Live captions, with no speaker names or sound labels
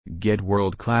Get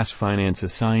world-class finance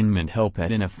assignment help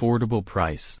at an affordable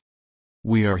price.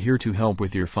 We are here to help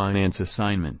with your finance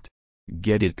assignment.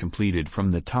 Get it completed from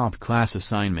the top-class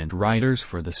assignment writers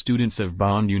for the students of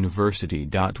Bond University.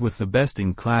 With the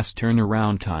best-in-class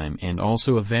turnaround time and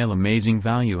also avail amazing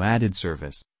value-added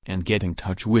service, and get in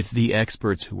touch with the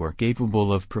experts who are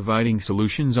capable of providing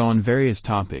solutions on various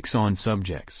topics on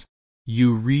subjects.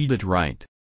 You read it right.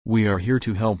 We are here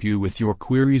to help you with your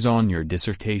queries on your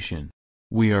dissertation.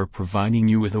 We are providing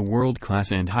you with a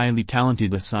world-class and highly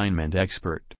talented assignment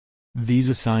expert. These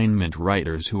assignment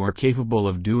writers who are capable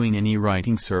of doing any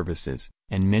writing services,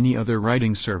 and many other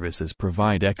writing services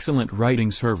provide excellent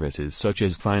writing services such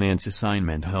as finance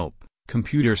assignment help,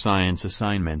 computer science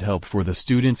assignment help for the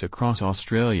students across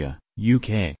Australia,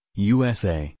 UK,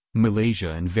 USA,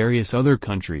 Malaysia and various other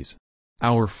countries.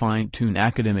 Our fine-tuned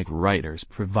academic writers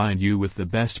provide you with the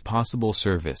best possible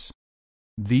service.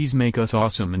 These make us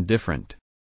awesome and different.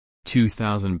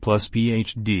 2000 plus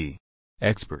PhD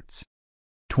experts.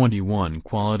 21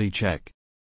 quality check.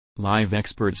 Live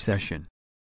expert session.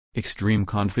 Extreme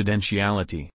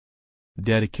confidentiality.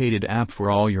 Dedicated app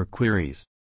for all your queries.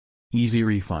 Easy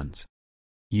refunds.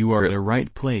 You are at a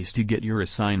right place to get your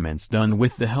assignments done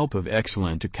with the help of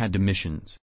excellent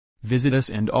academicians. Visit us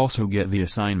and also get the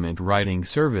assignment writing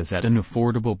service at an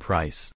affordable price.